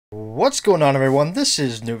What's going on, everyone? This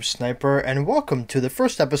is NoobSniper, and welcome to the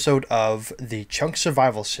first episode of the Chunk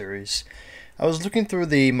Survival series. I was looking through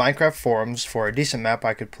the Minecraft forums for a decent map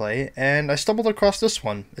I could play, and I stumbled across this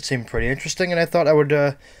one. It seemed pretty interesting, and I thought I would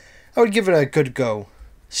give it a good go.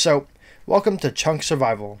 So, welcome to Chunk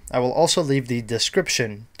Survival. I will also leave the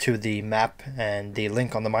description to the map and the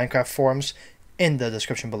link on the Minecraft forums in the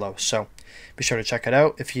description below, so be sure to check it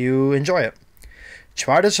out if you enjoy it.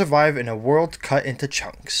 Try to survive in a world cut into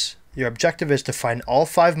chunks. Your objective is to find all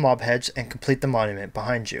 5 mob heads and complete the monument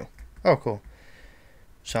behind you. Oh, cool.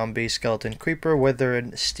 Zombie, skeleton, creeper, wither,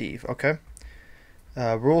 and Steve. Okay.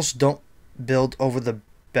 Rules: don't build over the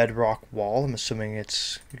bedrock wall. I'm assuming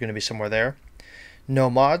it's going to be somewhere there. No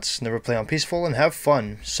mods. Never play on peaceful and have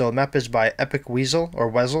fun. So the map is by Epic Weasel, or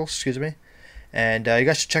Weasel, excuse me. And you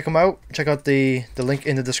guys should check them out. Check out the link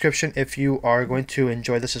in the description if you are going to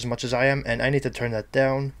enjoy this as much as I am. And I need to turn that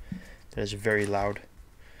down. That is very loud.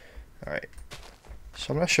 Alright.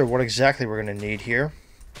 So I'm not sure what exactly we're going to need here.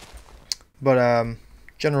 But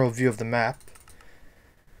general view of the map.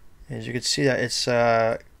 As you can see, that it's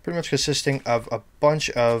pretty much consisting of a bunch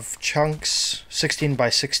of chunks. 16 by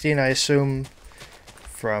 16, I assume.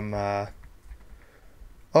 From... oh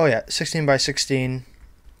yeah, 16 by 16.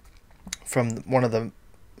 From one of the...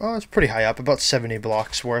 Oh, it's pretty high up. About 70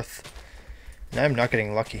 blocks worth. And I'm not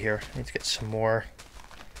getting lucky here. I need to get some more...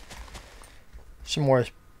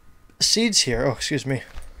 seeds here. Oh, excuse me.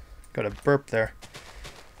 Got a burp there.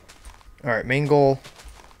 Alright, main goal.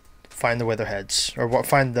 Find the wither heads. Or what?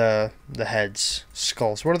 Find the heads.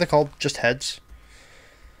 Skulls. What are they called? Just heads?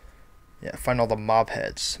 Yeah, find all the mob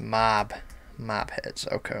heads. Mob heads.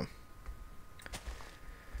 Okay.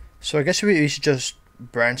 So I guess we should just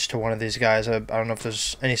branch to one of these guys. I don't know if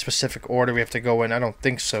there's any specific order we have to go in. I don't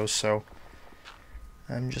think so, so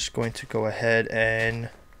I'm just going to go ahead and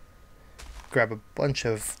grab a bunch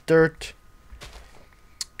of dirt.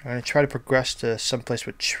 I'm going to try to progress to someplace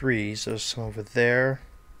with trees. There's some over there.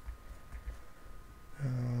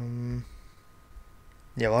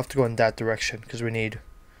 Yeah, we'll have to go in that direction because we need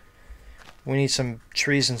some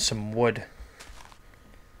trees and some wood.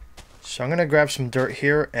 So I'm going to grab some dirt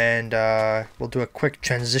here and we'll do a quick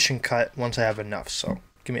transition cut once I have enough. So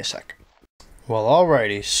give me a sec. Well,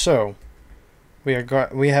 alrighty. So we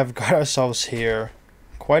have got ourselves here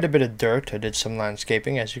quite a bit of dirt. I did some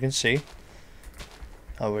landscaping, as you can see.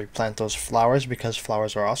 We plant those flowers because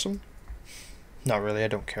flowers are awesome. Not really, I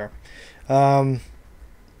don't care.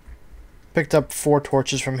 Picked up 4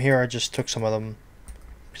 torches from here. I just took some of them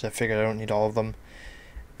because I figured I don't need all of them.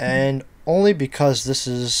 And only because this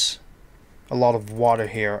is a lot of water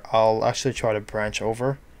here, I'll actually try to branch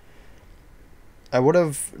over. I would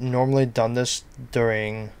have normally done this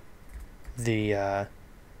during the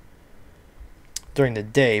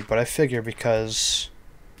day, but I figure because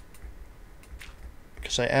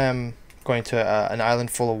I am going to an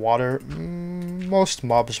island full of water, most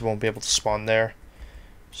mobs won't be able to spawn there,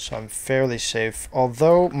 so I'm fairly safe.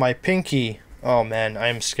 Although my pinky, oh man, I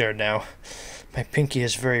am scared now. My pinky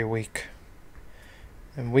is very weak.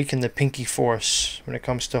 I'm weak in the pinky force when it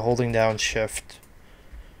comes to holding down shift.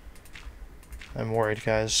 I'm worried,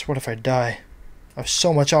 guys. What if I die? I have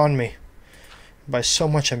so much on me. By so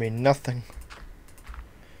much, I mean nothing.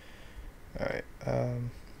 Alright,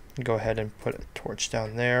 go ahead and put a torch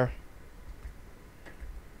down there.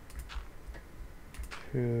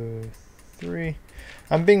 2, 3.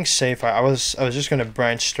 I'm being safe. I was just gonna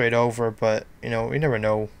branch straight over, but you know, you never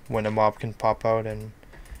know when a mob can pop out and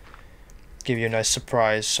give you a nice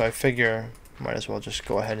surprise. So I figure might as well just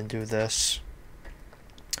go ahead and do this.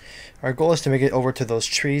 Our goal is to make it over to those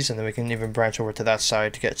trees, and then we can even branch over to that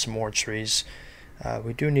side to get some more trees.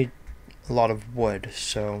 We do need a lot of wood,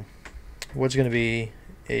 so wood's going to be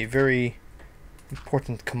a very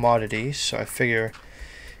important commodity, so I figure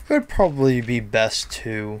it would probably be best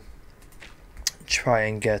to try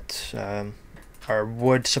and get our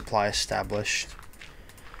wood supply established.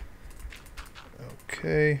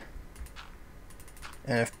 Okay.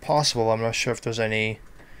 And if possible, I'm not sure if there's any...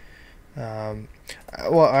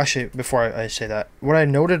 well, actually, before I say that, what I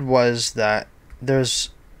noted was that there's...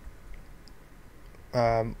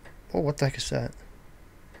 oh, what the heck is that?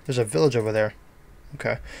 There's a village over there.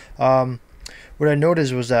 Okay. What I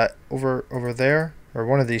noticed was that over there, or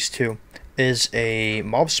one of these two, is a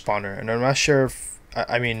mob spawner, and I'm not sure if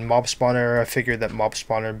I mean mob spawner. I figured that mob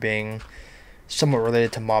spawner being somewhat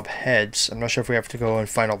related to mob heads. I'm not sure if we have to go and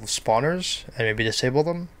find all the spawners and maybe disable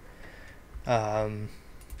them. I'm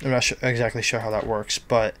not exactly sure how that works,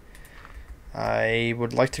 but I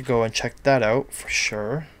would like to go and check that out for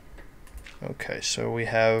sure. Okay, so we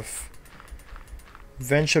have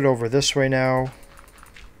ventured over this way now.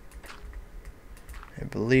 I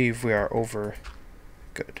believe we are over.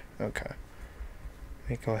 Good. Okay. Let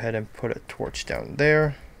me go ahead and put a torch down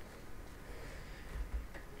there.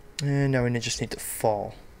 And now we just need to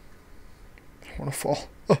fall. I don't want to fall.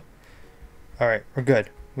 Oh. Alright, we're good.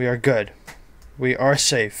 We are good. We are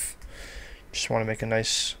safe. Just want to make a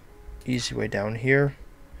nice, easy way down here.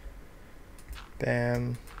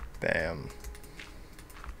 Bam. Bam.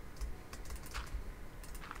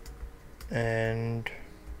 And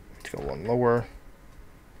let's go one lower.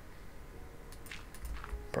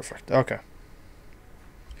 Perfect. Okay.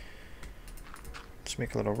 Let's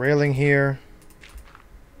make a little railing here.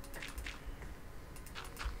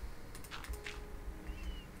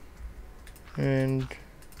 And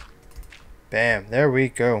bam, there we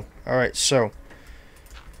go. Alright, so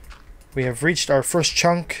we have reached our first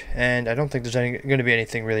chunk, and I don't think there's going to be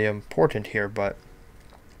anything really important here, but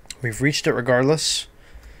we've reached it regardless.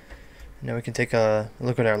 Now we can take a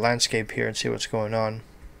look at our landscape here and see what's going on.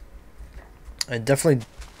 I definitely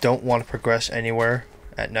don't want to progress anywhere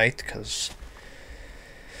at night because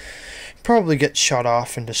probably get shot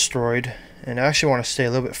off and destroyed. And I actually want to stay a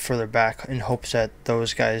little bit further back in hopes that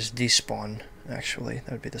those guys despawn. Actually,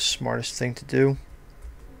 that would be the smartest thing to do.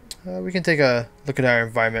 We can take a look at our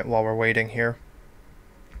environment while we're waiting here.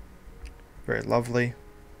 Very lovely.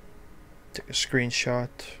 Take a screenshot.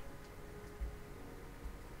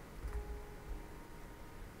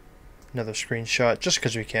 Another screenshot, just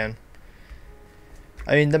because we can.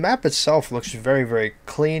 I mean, the map itself looks very, very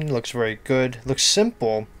clean, looks very good, looks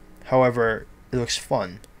simple, however, it looks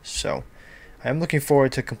fun. So, I'm looking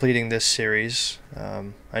forward to completing this series.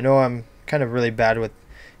 I know I'm kind of really bad with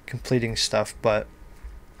completing stuff, but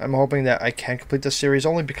I'm hoping that I can complete this series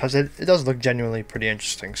only because it does look genuinely pretty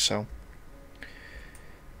interesting. So,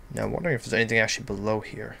 now I'm wondering if there's anything actually below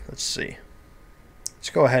here. Let's see. Let's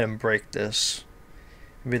go ahead and break this.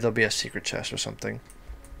 Maybe there'll be a secret chest or something.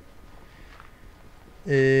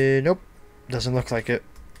 Nope. Doesn't look like it.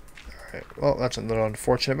 Alright, well, that's a little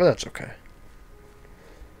unfortunate, but that's okay.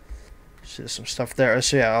 See, there's some stuff there.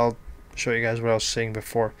 So yeah, I'll show you guys what I was saying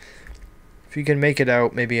before. If you can make it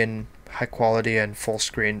out, maybe in high quality and full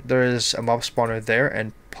screen, there is a mob spawner there,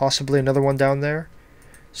 and possibly another one down there.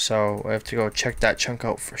 So I have to go check that chunk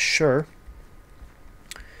out for sure.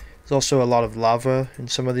 There's also a lot of lava in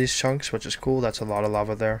some of these chunks, which is cool. That's a lot of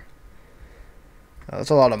lava there. That's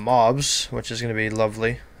a lot of mobs, which is going to be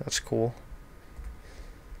lovely. That's cool.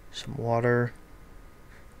 Some water.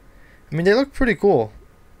 I mean, they look pretty cool.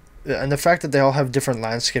 And the fact that they all have different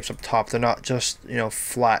landscapes up top, they're not just, you know,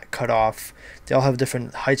 flat, cut off. They all have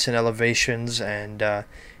different heights and elevations and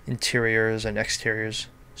interiors and exteriors.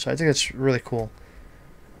 So I think it's really cool.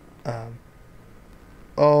 Uh-oh,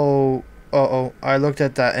 I looked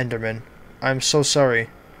at that Enderman. I'm so sorry.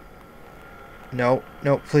 No,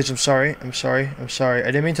 please, I'm sorry. I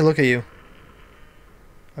didn't mean to look at you.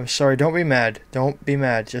 I'm sorry, don't be mad. Don't be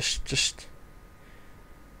mad. Just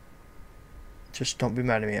don't be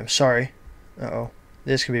mad at me. I'm sorry. Uh-oh.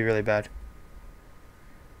 This could be really bad.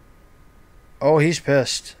 Oh, he's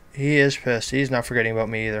pissed. He is pissed. He's not forgetting about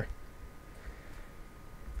me either.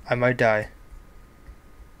 I might die.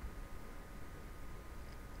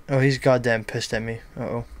 Oh, he's goddamn pissed at me.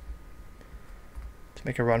 Uh-oh. Let's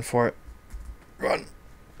make a run for it. Run.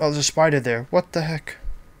 Oh, there's a spider there. What the heck?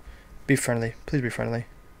 Be friendly. Please be friendly.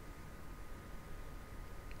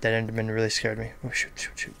 That Enderman really scared me. Oh, shoot.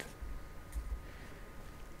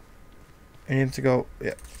 I need him to go.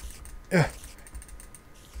 Yeah. Ugh.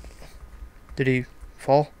 Did he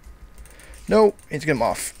fall? No. Need to get him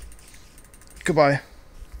off. Goodbye.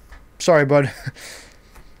 Sorry, bud.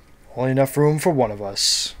 Only enough room for one of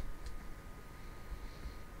us.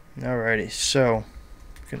 Alrighty, so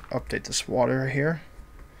we can update this water here.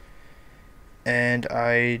 And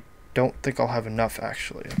I don't think I'll have enough,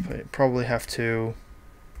 actually. I probably have to...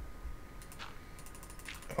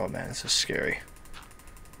 Oh man, this is scary.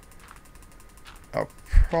 I'll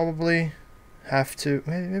probably have to...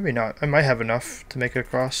 Maybe not. I might have enough to make it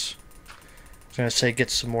across. I was going to say get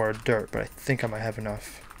some more dirt, but I think I might have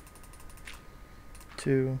enough.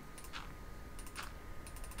 2...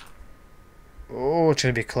 Oh, it's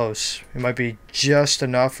going to be close. It might be just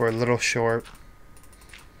enough or a little short.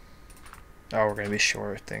 Oh, we're going to be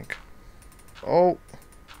short, I think. Oh.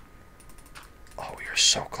 Oh, we are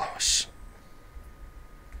so close.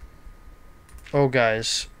 Oh,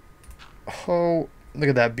 guys. Oh, look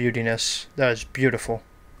at that beautiness. That is beautiful.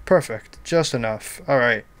 Perfect. Just enough.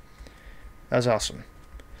 Alright. That's awesome.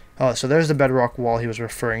 Oh, so there's the bedrock wall he was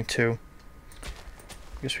referring to.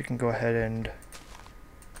 I guess we can go ahead and...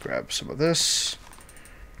 grab some of this.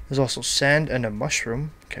 There's also sand and a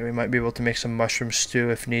mushroom. Okay, we might be able to make some mushroom stew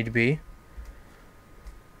if need be.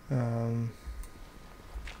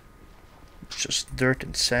 It's just dirt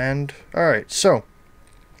and sand. Alright, so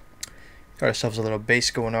got ourselves a little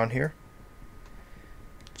base going on here.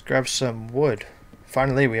 Let's grab some wood.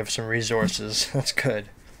 Finally, we have some resources. That's good.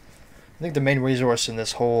 I think the main resource in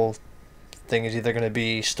this whole thing is either going to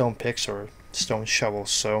be stone picks or stone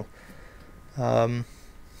shovels, so I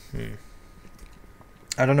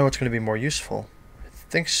don't know what's going to be more useful. I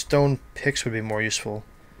think stone picks would be more useful,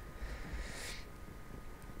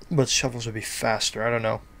 but shovels would be faster. I don't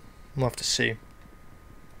know. We'll have to see.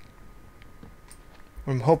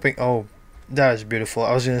 I'm hoping... Oh, that is beautiful.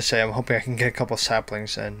 I was going to say, I'm hoping I can get a couple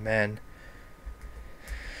saplings, and man...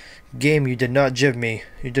 Game, you did not jib me.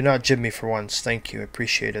 You did not jib me for once. Thank you. I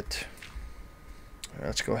appreciate it. Right,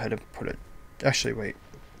 let's go ahead and put it... Actually, wait.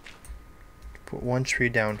 Put one tree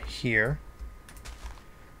down here.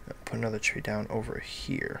 Put another tree down over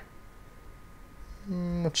here.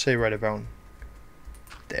 Let's say right about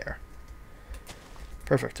there.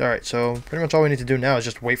 Perfect. Alright, so pretty much all we need to do now is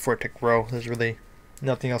just wait for it to grow. There's really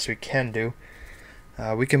nothing else we can do.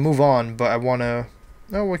 We can move on, but I want to...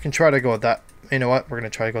 No, we can try to go that... You know what? We're going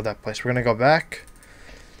to try to go that place. We're going to go back.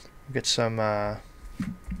 Get some...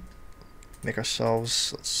 Make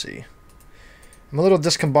ourselves... Let's see. I'm a little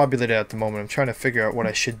discombobulated at the moment. I'm trying to figure out what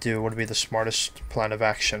I should do. What would be the smartest plan of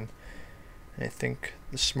action. And I think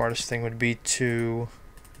the smartest thing would be to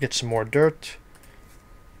get some more dirt.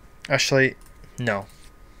 Actually, no.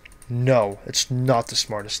 No, it's not the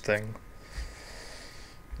smartest thing.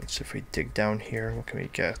 Let's see if we dig down here. What can we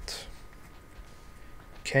get?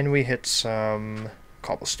 Can we hit some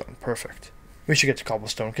cobblestone? Perfect. We should get to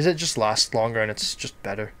cobblestone because it just lasts longer and it's just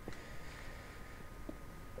better.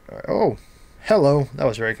 Right. Oh, hello. That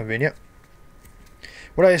was very convenient.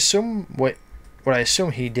 What I assume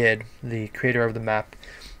he did, the creator of the map,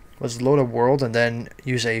 was load a world and then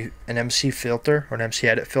use an MC filter or an MC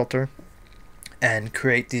edit filter and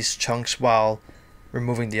create these chunks while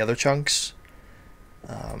removing the other chunks.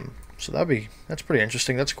 So that's pretty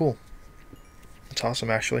interesting. That's cool. That's awesome,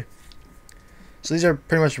 actually. So these are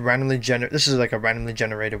pretty much randomly this is like a randomly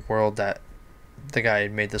generated world that the guy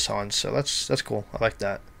made this on. So that's cool. I like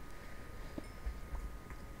that.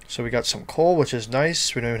 So we got some coal, which is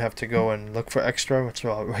nice. We don't even have to go and look for extra, which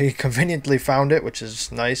we conveniently found it, which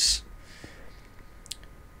is nice.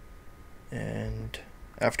 And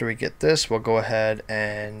after we get this, we'll go ahead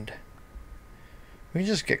and we can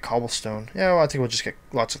just get cobblestone. Yeah, well, I think we'll just get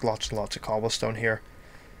lots of cobblestone here.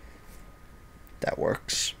 That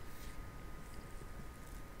works.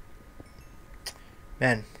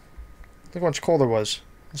 Man, look how much coal there was.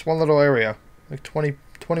 This one little area. Like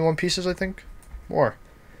 21 pieces, I think. More.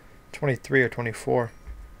 23 or 24.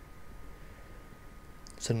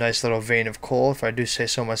 It's a nice little vein of coal, if I do say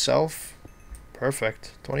so myself.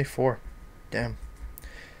 Perfect. 24. Damn.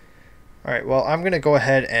 Alright, well, I'm going to go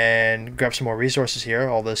ahead and grab some more resources here.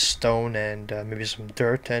 All this stone and maybe some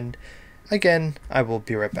dirt. And again, I will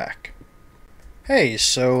be right back. Hey,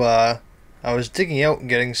 so I was digging out and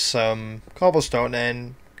getting some cobblestone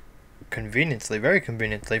and conveniently, very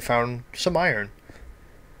conveniently, found some iron.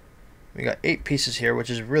 We got 8 pieces here, which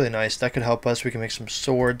is really nice. That could help us. We can make some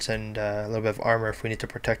swords and a little bit of armor if we need to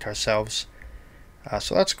protect ourselves.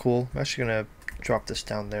 So that's cool. I'm actually going to drop this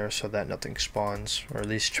down there so that nothing spawns, or at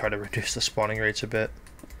least try to reduce the spawning rates a bit.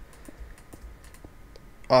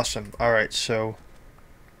 Awesome. Alright, so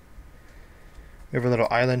we have a little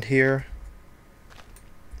island here.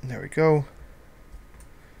 There we go.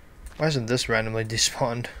 Why isn't this randomly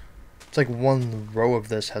despawned? It's like one row of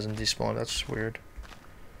this hasn't despawned. That's weird.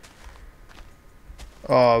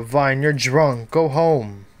 Oh, Vine, you're drunk. Go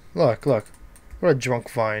home. Look, look. What a drunk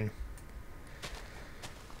Vine.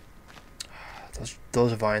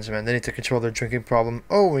 Those vines, man. They need to control their drinking problem.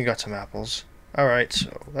 Oh, we got some apples. Alright,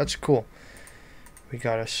 so that's cool. We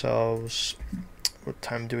got ourselves... What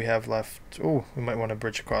time do we have left? Oh, we might want to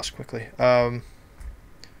bridge across quickly. We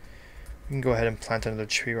can go ahead and plant another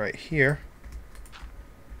tree right here.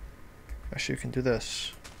 Actually, we can do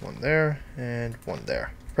this. One there, and one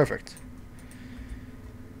there. Perfect.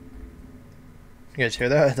 You guys hear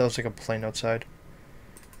that? That was like a plane outside.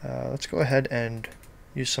 Let's go ahead and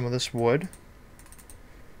use some of this wood.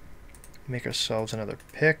 Make ourselves another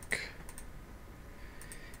pick.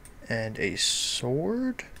 And a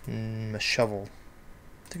sword? A shovel.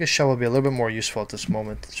 I think a shovel would be a little bit more useful at this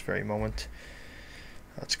moment, this very moment.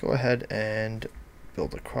 Let's go ahead and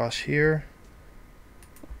build across here.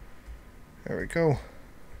 There we go.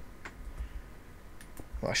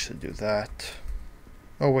 Well, I should do that.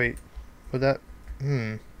 Oh wait, would that...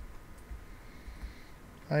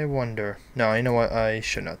 I wonder. No, you know what? I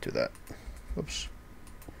should not do that. Oops.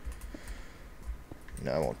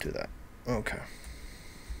 No, I won't do that. Okay.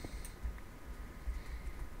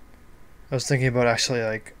 I was thinking about actually,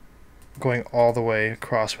 like, going all the way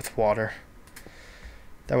across with water.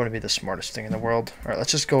 That wouldn't be the smartest thing in the world. Alright,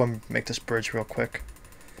 let's just go and make this bridge real quick.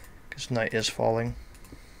 Because night is falling.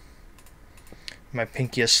 My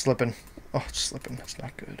pinky is slipping. Oh, it's slipping. That's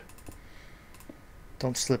not good.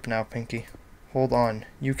 Don't slip now, pinky. Hold on.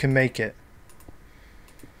 You can make it.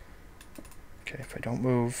 Okay, if I don't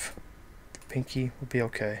move, the pinky will be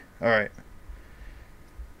okay. Alright.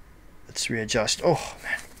 Let's readjust. Oh,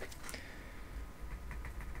 man.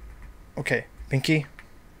 Okay, pinky.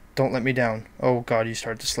 Don't let me down. Oh god, you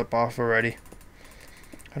started to slip off already.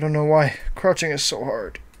 I don't know why. Crouching is so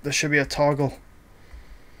hard. There should be a toggle.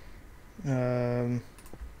 Oh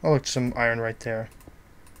look, some iron right there.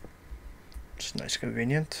 It's nice,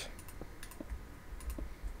 convenient.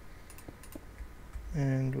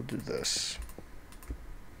 And we'll do this.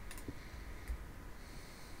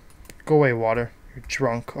 Go away, water. You're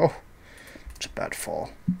drunk. Oh, it's a bad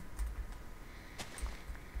fall.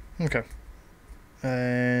 Okay.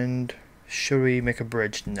 And should we make a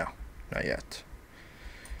bridge? No, not yet.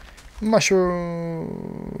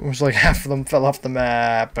 Mushrooms, like half of them fell off the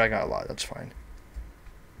map, but I got a lot, that's fine.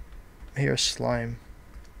 I hear a slime.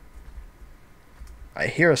 I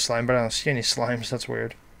hear a slime, but I don't see any slimes, that's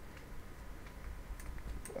weird.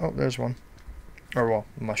 Oh, there's one. Or, well,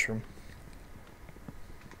 a mushroom.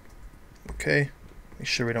 Okay, make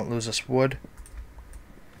sure we don't lose this wood.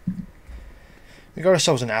 We got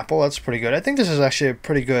ourselves an apple, that's pretty good. I think this is actually a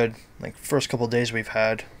pretty good, like, first couple days we've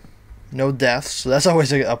had. No deaths, so that's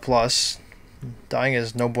always a plus. Dying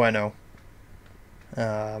is no bueno.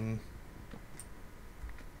 I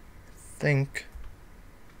think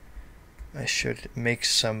I should make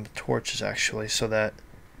some torches actually, so that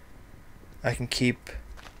I can keep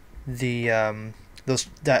the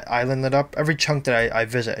that island lit up. Every chunk that I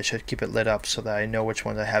visit, I should keep it lit up so that I know which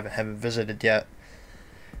ones I haven't visited yet.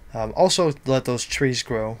 Also, let those trees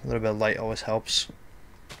grow. A little bit of light always helps.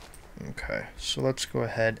 Okay, so let's go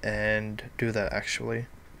ahead and do that actually.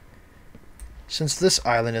 Since this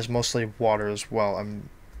island is mostly water as well, I'm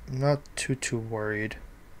not too worried.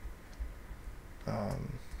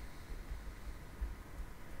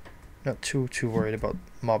 Not too worried about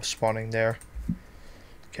mob spawning there.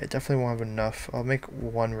 Okay, I definitely won't have enough. I'll make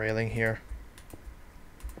one railing here.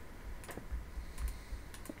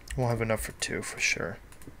 Won't have enough for two for sure.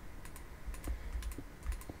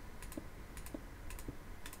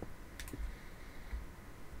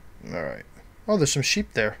 Alright. Oh, there's some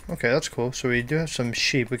sheep there. Okay, that's cool. So we do have some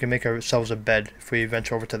sheep. We can make ourselves a bed if we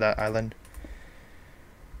venture over to that island.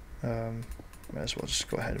 Might as well just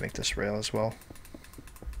go ahead and make this rail as well.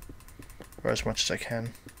 Or as much as I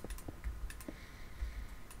can.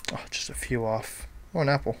 Oh, just a few off. Oh, an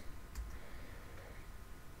apple.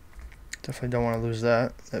 Definitely don't want to lose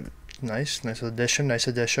that. Nice addition, nice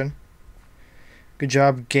addition. Good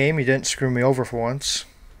job, game. You didn't screw me over for once.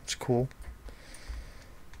 That's cool.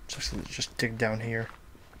 Just dig down here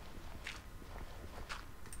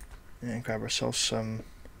and grab ourselves some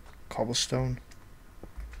cobblestone.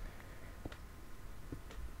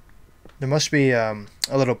 There must be a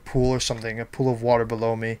little pool or something, a pool of water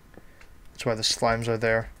below me. That's why the slimes are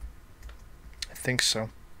there. I think so.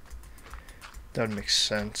 That would make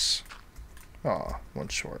sense. Aw, one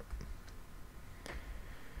short.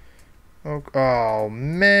 Oh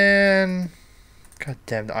man. God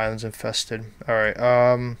damn, the island's infested. Alright,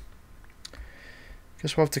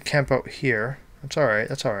 guess we'll have to camp out here. That's alright,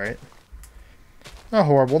 that's alright. Not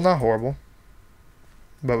horrible, not horrible.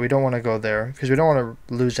 But we don't want to go there, because we don't want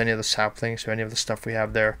to lose any of the saplings or any of the stuff we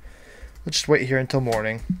have there. We'll just wait here until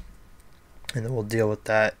morning, and then we'll deal with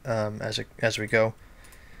that as we go.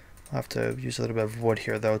 I'll have to use a little bit of wood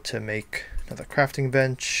here, though, to make another crafting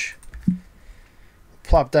bench.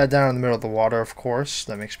 Plop that down in the middle of the water, of course.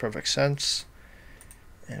 That makes perfect sense.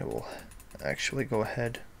 And we'll actually go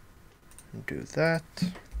ahead and do that.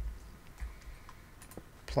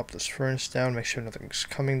 Plop this furnace down, make sure nothing's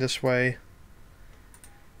coming this way.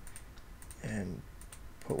 And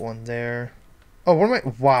put one there. Oh, what am I?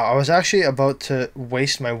 Wow, I was actually about to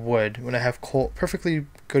waste my wood when I have coal, perfectly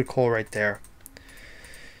good coal right there.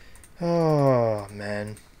 Oh,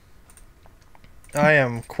 man. I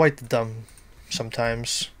am quite dumb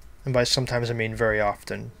sometimes. And by sometimes, I mean very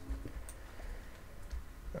often.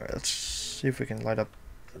 Alright, let's see if we can light up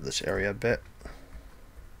this area a bit.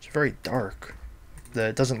 It's very dark.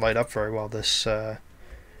 It doesn't light up very well, this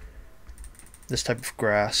this type of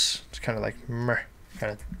grass. It's kind of like meh,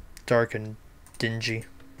 kind of dark and dingy.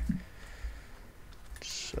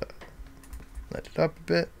 Just light it up a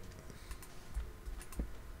bit.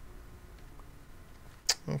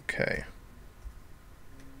 Okay.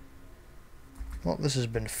 Well, this has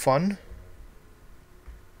been fun.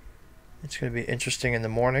 It's going to be interesting in the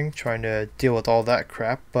morning trying to deal with all that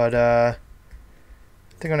crap, but I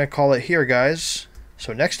think I'm going to call it here, guys.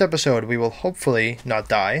 So next episode, we will hopefully not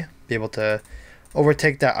die, be able to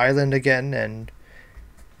overtake that island again and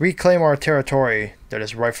reclaim our territory that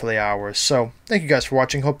is rightfully ours. So thank you guys for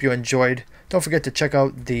watching. Hope you enjoyed. Don't forget to check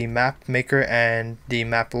out the map maker and the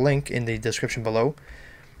map link in the description below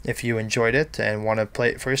if you enjoyed it and want to play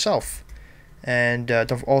it for yourself. And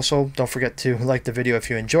don't forget to like the video if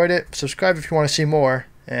you enjoyed it. Subscribe if you want to see more.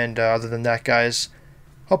 And other than that, guys,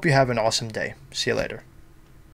 hope you have an awesome day. See you later.